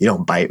 you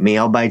don't bite me,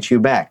 I'll bite you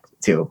back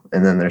too.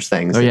 And then there's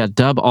things. Oh, yeah.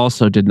 Dub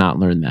also did not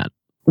learn that.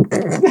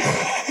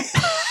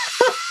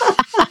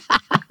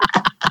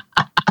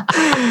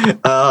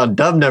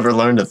 Dub never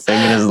learned a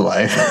thing in his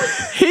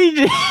life. He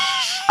did.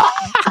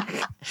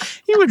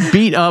 He would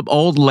beat up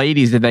old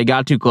ladies if they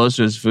got too close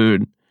to his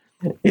food.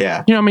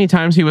 Yeah. You know how many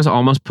times he was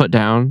almost put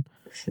down?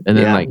 And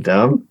then,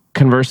 Dub?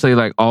 Conversely,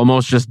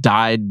 almost just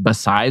died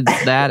besides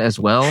that as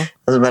well? I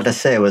was about to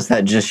say, was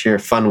that just your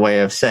fun way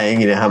of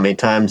saying, how many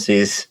times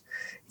he's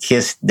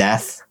kissed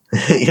death?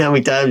 How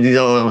many times he's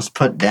almost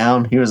put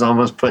down? He was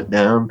almost put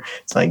down.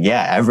 It's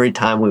every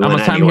time we went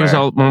anywhere. He was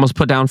almost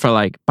put down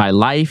for by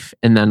life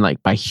and then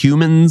by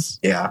humans.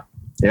 Yeah.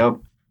 Yep.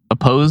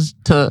 Opposed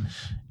to,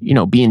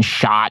 being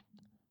shot,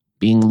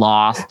 being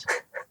lost,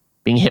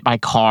 being hit by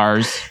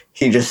cars.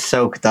 he just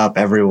soaked up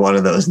every one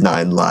of those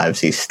 9 lives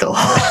he stole.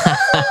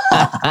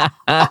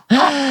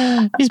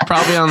 He's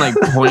probably on like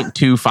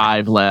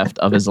 0.25 left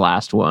of his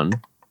last one.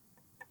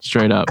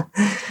 Straight up.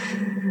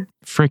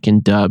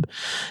 Freaking Dub.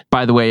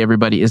 By the way,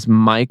 everybody, is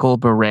Michael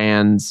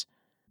Baran's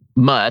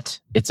mutt.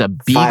 It's a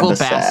Beagle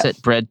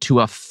Basset bred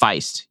to a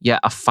Feist. Yeah,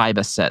 a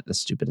Fibasset, the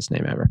stupidest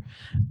name ever.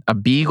 A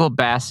Beagle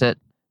Basset,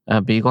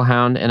 a Beagle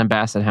Hound, and a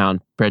Basset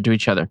Hound bred to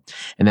each other.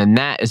 And then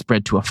that is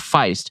bred to a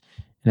Feist,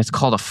 and it's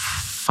called a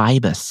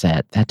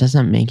Fibasset. That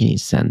doesn't make any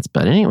sense.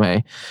 But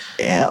anyway,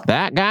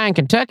 that guy in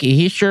Kentucky,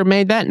 he sure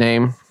made that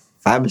name.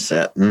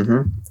 Fibasset.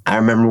 Mm-hmm. I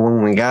remember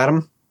when we got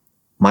him,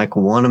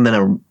 Michael won him in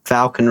a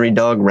falconry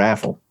dog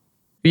raffle.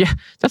 Yeah,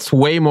 that's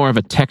way more of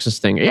a Texas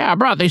thing. Yeah, I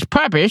brought these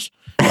puppies,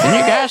 and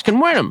you guys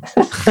can win them.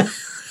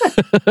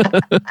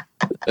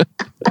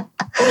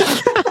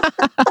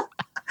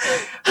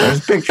 There's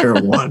a picture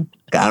of one.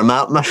 Got him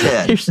out in my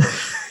shed.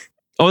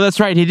 Oh, that's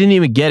right. He didn't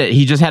even get it.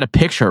 He just had a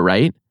picture,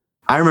 right?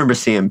 I remember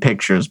seeing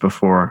pictures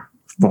before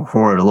the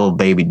little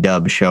baby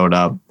Dub showed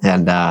up.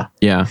 And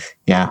yeah,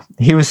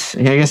 he was,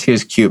 I guess he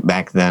was cute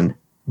back then,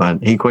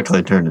 but he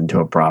quickly turned into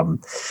a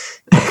problem.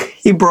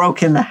 He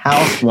broke in the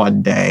house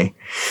one day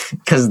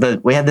because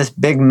we had this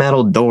big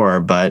metal door,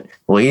 but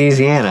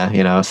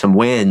Louisiana, some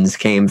winds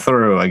came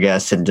through, I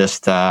guess, and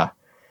just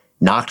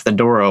knocked the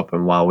door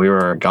open while we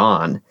were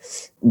gone.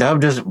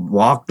 Dub just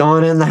walked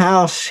on in the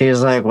house. He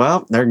was like,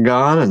 well, they're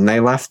gone, and they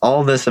left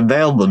all this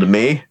available to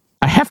me.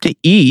 I have to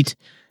eat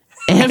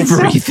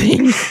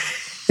everything.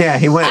 Yeah,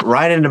 he went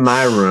right into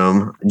my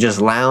room,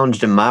 just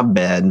lounged in my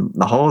bed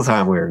the whole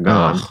time we were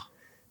gone,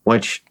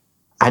 which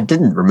I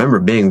didn't remember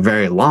being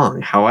very long.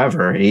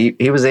 However, he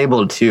was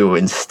able to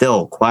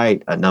instill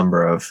quite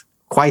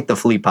the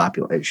flea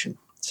population.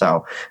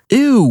 So,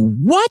 ew,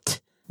 what?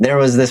 There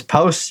was this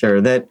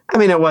poster that,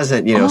 it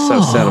wasn't,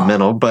 so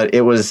sentimental, but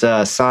it was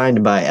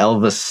signed by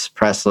Elvis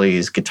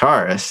Presley's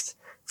guitarist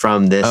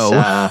from this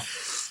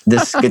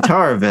this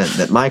guitar event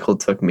that Michael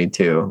took me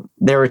to.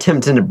 They were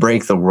attempting to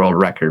break the world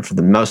record for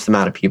the most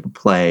amount of people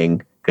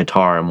playing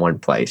guitar in one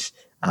place.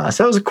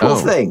 So it was a cool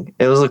thing.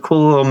 It was a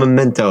cool little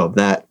memento of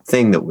that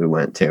thing that we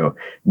went to.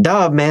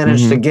 Dub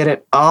managed to get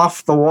it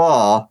off the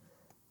wall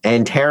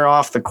and tear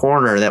off the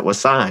corner that was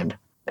signed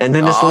and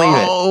then just leave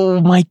it.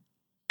 Oh my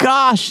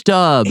gosh,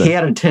 Dub. He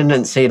had a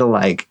tendency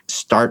to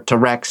start to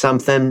wreck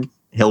something.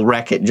 He'll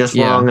wreck it just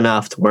long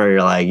enough to where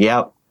you're like,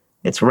 yep,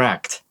 it's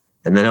wrecked.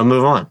 And then he'll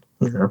move on.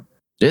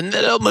 And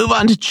then he'll move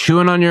on to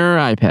chewing on your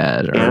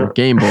iPad or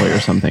Game Boy or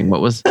something.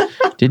 What was...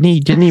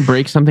 Didn't he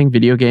break something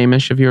video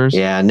game-ish of yours?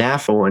 Yeah,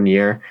 NAFA one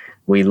year.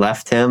 We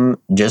left him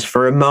just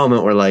for a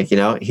moment. We're like,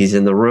 he's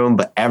in the room,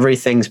 but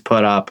everything's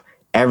put up.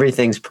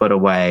 Everything's put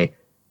away.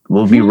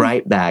 We'll be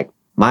right back.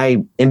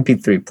 My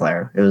MP3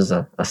 player, it was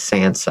a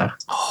Sansa.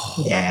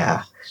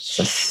 Yeah, it's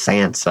a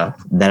Sansa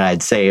that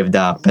I'd saved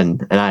up.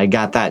 And I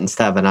got that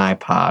instead of an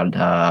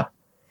iPod.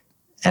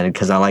 And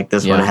because I like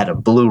this one, it had a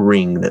blue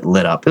ring that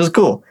lit up. It was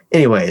cool.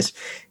 Anyways,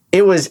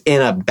 it was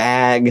in a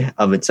bag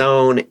of its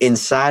own,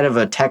 inside of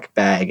a tech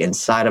bag,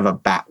 inside of a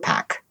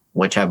backpack,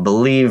 which I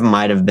believe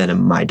might have been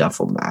in my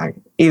duffel bag.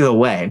 Either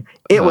way,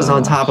 it was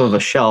on top of a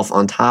shelf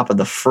on top of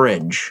the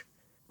fridge.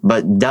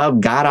 But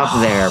Dub got up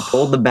there,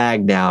 pulled the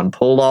bag down,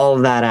 pulled all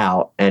of that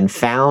out, and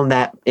found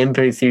that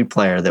MP3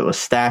 player that was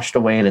stashed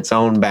away in its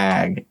own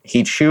bag.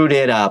 He chewed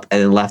it up and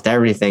then left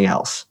everything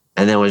else,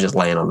 and then was just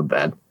laying on the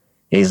bed.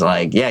 He's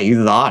like, yeah,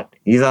 you thought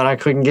I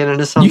couldn't get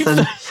into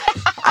something?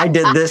 I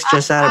did this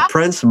just out of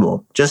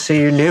principle, just so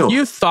you knew.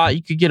 You thought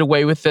you could get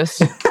away with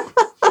this?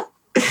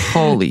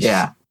 Holy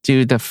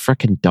dude, the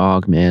frickin'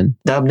 dog, man.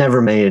 Dub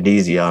never made it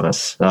easy on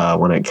us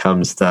when it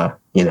comes to,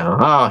 he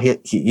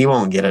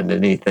won't get into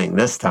anything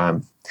this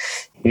time.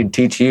 He'd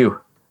teach you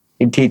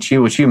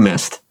what you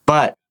missed.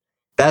 But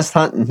best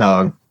hunting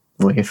dog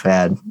we've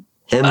had,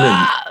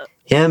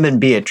 him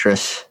and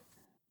Beatrice.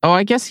 Oh,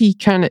 I guess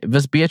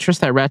was Beatrice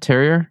that rat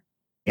terrier?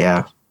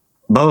 Yeah,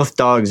 both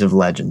dogs of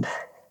legend.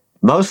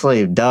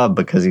 Mostly Dub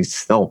because he's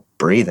still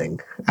breathing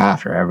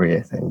after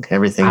everything.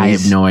 I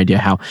have no idea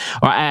how.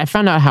 I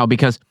found out how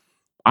because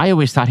I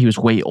always thought he was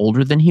way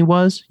older than he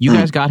was. You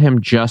guys got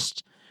him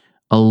just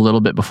a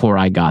little bit before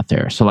I got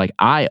there. So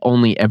I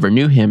only ever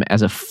knew him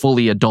as a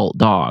fully adult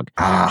dog,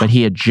 but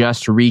he had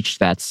just reached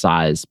that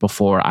size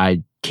before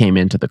I came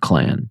into the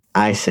clan.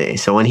 I see.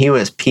 So when he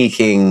was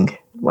peaking,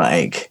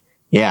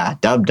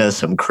 Dub does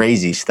some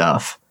crazy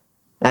stuff.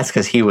 That's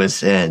because he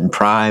was in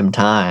prime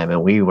time,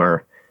 and we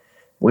were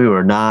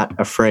not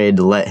afraid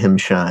to let him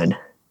shine.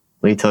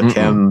 We took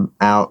him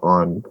out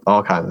on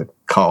all kinds of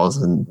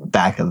calls in the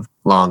back of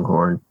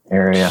Longhorn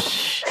area.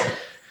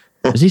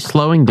 Is he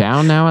slowing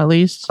down now at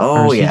least?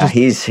 Oh, yeah.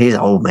 He's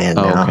old man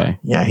now. Okay.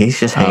 Yeah, he's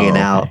just hanging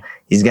out.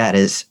 He's got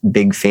his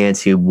big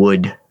fancy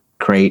wood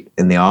crate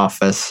in the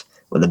office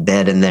with a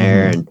bed in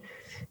there, and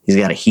he's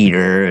got a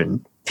heater,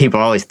 and people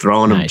are always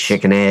throwing him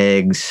chicken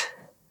eggs.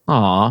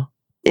 Aw.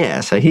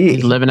 Yeah, so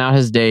he's living out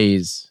his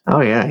days.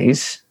 Oh, yeah.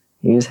 He's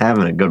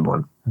having a good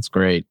one. That's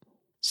great.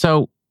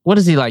 So, what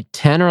is he,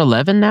 10 or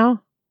 11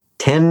 now?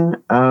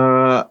 10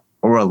 or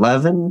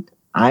 11.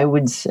 I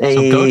would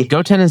say So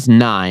Goten is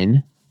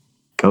 9.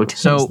 Goten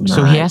So is 9.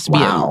 so he has to be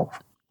Wow.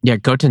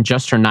 Goten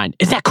just turned 9.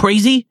 Is that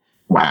crazy?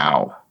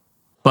 Wow.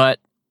 But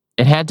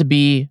it had to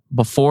be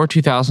before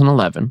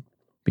 2011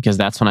 because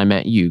that's when I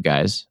met you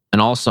guys,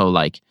 and also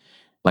like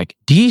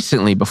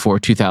decently before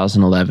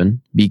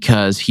 2011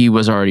 because he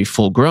was already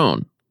full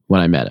grown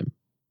when I met him.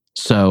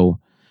 So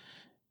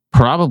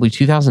probably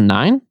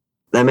 2009.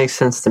 That makes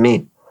sense to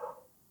me.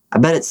 I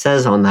bet it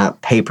says on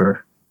that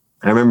paper.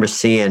 I remember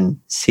seeing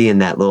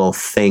that little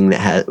thing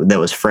that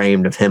was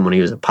framed of him when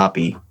he was a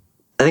puppy.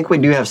 I think we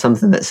do have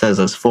something that says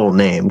his full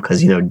name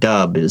because,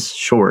 Dub is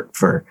short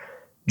for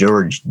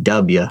George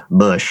W.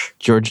 Bush.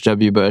 George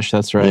W. Bush,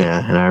 that's right.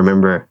 Yeah, and I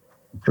remember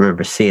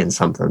seeing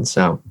something.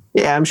 So,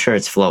 yeah, I'm sure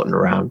it's floating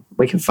around.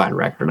 We can find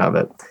record of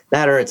it.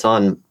 That or it's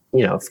on,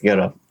 if you go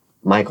to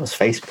Michael's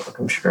Facebook,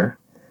 I'm sure.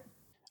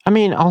 I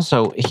mean,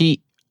 also,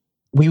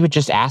 we would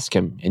just ask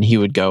him and he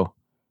would go,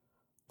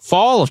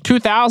 fall of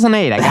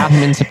 2008. I got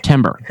him in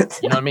September.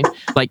 You know what I mean?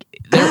 Like,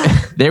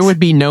 there would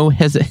be no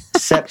hesitation.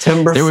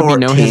 September 14th, there would be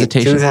no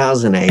hesitation.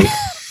 2008.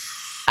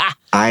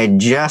 I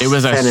just it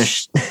was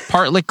finished. A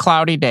partly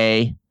cloudy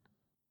day.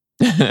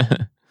 All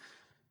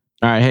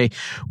right, hey,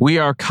 we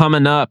are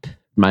coming up,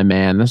 my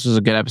man. This was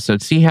a good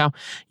episode. See how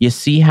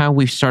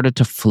we've started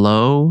to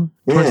flow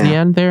towards the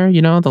end there?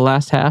 The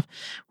last half.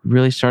 We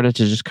really started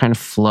to just kind of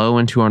flow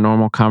into our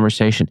normal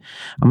conversation.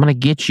 I'm going to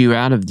get you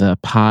out of the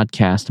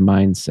podcast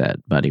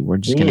mindset, buddy. We're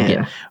just going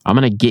to I'm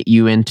going to get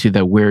you into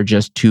the we're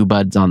just two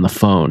buds on the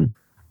phone.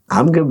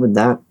 I'm good with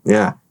that.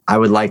 Yeah. I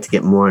would like to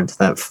get more into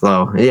that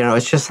flow.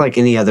 It's just like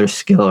any other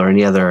skill or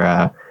any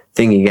other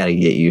thing you got to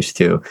get used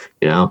to,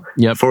 Yep.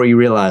 Before you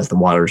realize the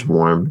water's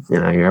warm,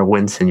 you're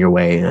wincing your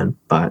way in.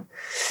 But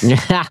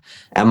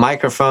a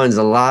microphone's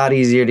a lot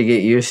easier to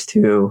get used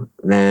to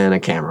than a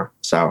camera.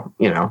 So,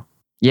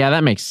 Yeah,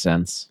 that makes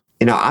sense.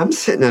 I'm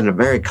sitting in a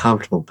very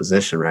comfortable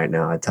position right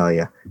now, I tell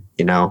you,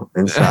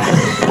 and so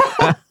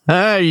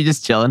you're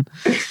just chilling.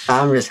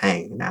 I'm just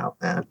hanging out,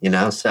 man,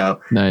 so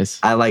nice.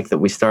 I like that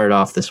we started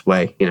off this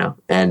way,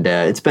 and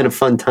it's been a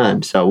fun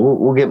time. So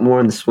we'll get more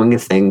in the swing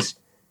of things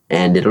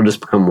and it'll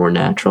just become more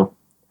natural.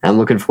 I'm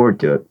looking forward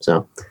to it.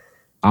 So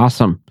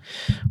awesome.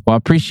 Well, I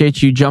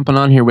appreciate you jumping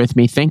on here with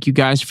me. Thank you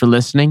guys for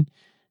listening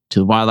to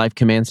the Wildlife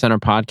Command Center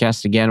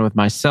podcast again with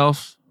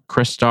myself,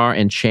 Chris Starr,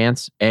 and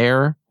Chance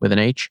Air with an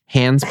H,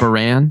 Hans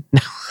Baran.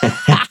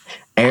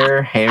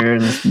 Air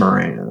Hans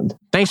Baran.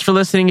 Thanks for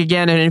listening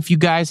again. And if you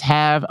guys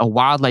have a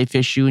wildlife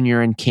issue and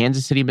you're in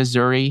Kansas City,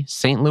 Missouri,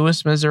 St.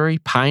 Louis, Missouri,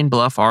 Pine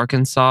Bluff,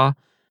 Arkansas,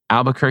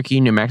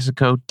 Albuquerque, New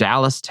Mexico,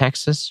 Dallas,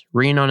 Texas,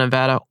 Reno,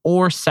 Nevada,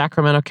 or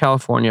Sacramento,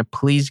 California,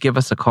 please give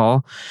us a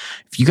call.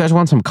 If you guys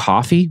want some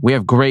coffee, we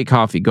have great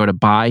coffee. Go to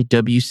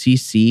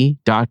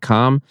buywcc.com.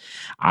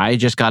 I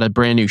just got a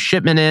brand new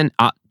shipment in.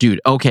 Dude,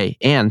 okay.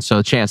 And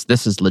so, Chance,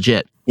 this is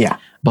legit. Yeah.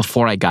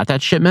 Before I got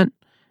that shipment,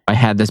 I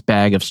had this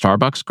bag of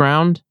Starbucks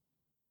ground.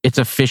 It's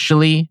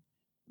officially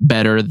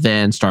better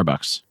than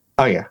Starbucks.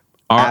 Oh, yeah.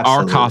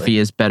 Our coffee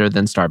is better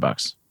than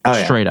Starbucks. Oh,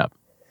 yeah. Straight up.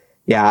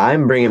 Yeah,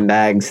 I'm bringing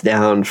bags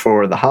down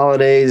for the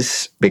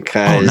holidays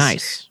because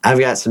nice. I've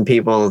got some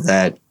people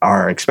that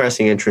are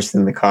expressing interest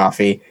in the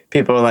coffee.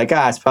 People are like,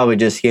 it's probably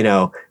just,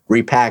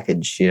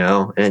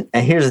 repackaged, And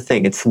here's the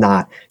thing, it's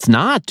not. It's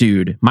not,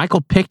 dude.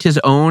 Michael picked his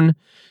own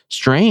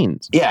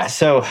strains. Yeah,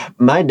 so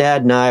my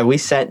dad and I, we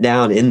sat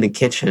down in the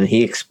kitchen.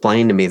 He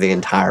explained to me the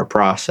entire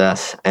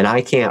process, and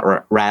I can't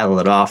rattle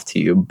it off to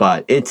you,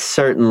 but it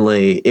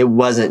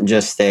wasn't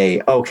just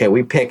okay,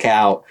 we pick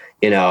out,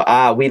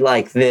 we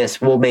like this,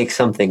 we'll make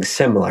something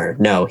similar.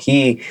 No,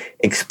 he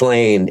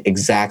explained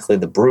exactly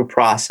the brew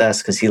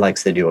process because he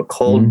likes to do a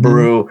cold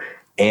brew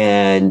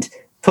and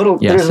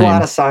there's a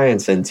lot of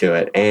science into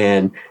it.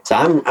 And so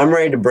I'm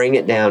ready to bring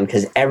it down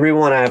because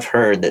everyone I've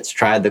heard that's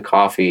tried the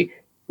coffee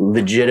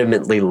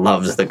legitimately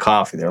loves the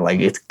coffee. They're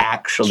like, it's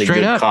actually straight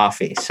good up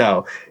coffee.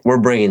 So we're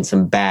bringing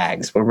some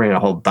bags. We're bringing a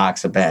whole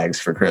box of bags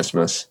for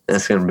Christmas.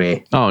 That's going to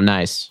be... Oh,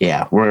 nice.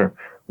 Yeah, we're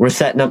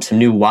setting up some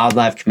new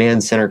Wildlife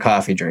Command Center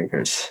coffee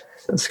drinkers.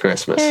 It's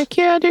Christmas. Heck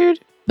yeah, dude.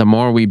 The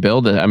more we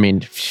build it, I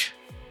mean,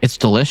 it's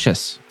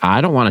delicious.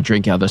 I don't want to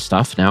drink other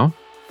stuff now.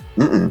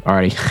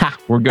 Alrighty.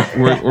 We're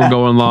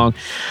going long.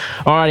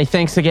 Alrighty.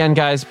 Thanks again,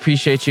 guys.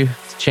 Appreciate you.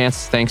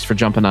 Chance, thanks for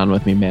jumping on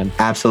with me, man.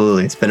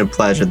 Absolutely. It's been a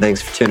pleasure.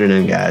 Thanks for tuning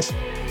in, guys.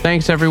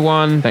 Thanks,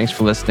 everyone. Thanks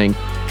for listening.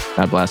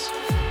 God bless.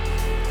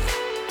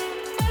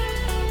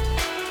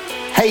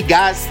 Hey,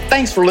 guys.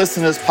 Thanks for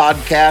listening to this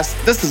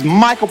podcast. This is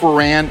Michael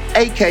Baran,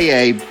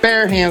 a.k.a.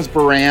 Bare Hands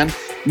Baran.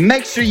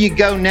 Make sure you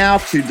go now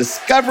to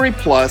Discovery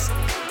Plus,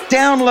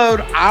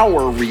 download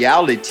our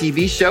reality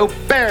TV show,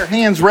 Bare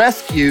Hands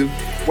Rescue,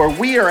 where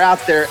we are out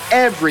there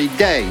every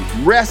day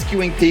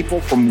rescuing people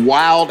from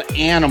wild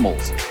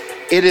animals.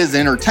 It is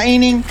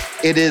entertaining,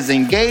 it is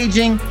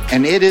engaging,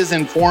 and it is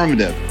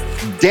informative.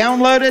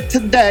 Download it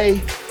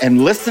today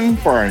and listen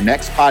for our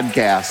next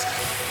podcast.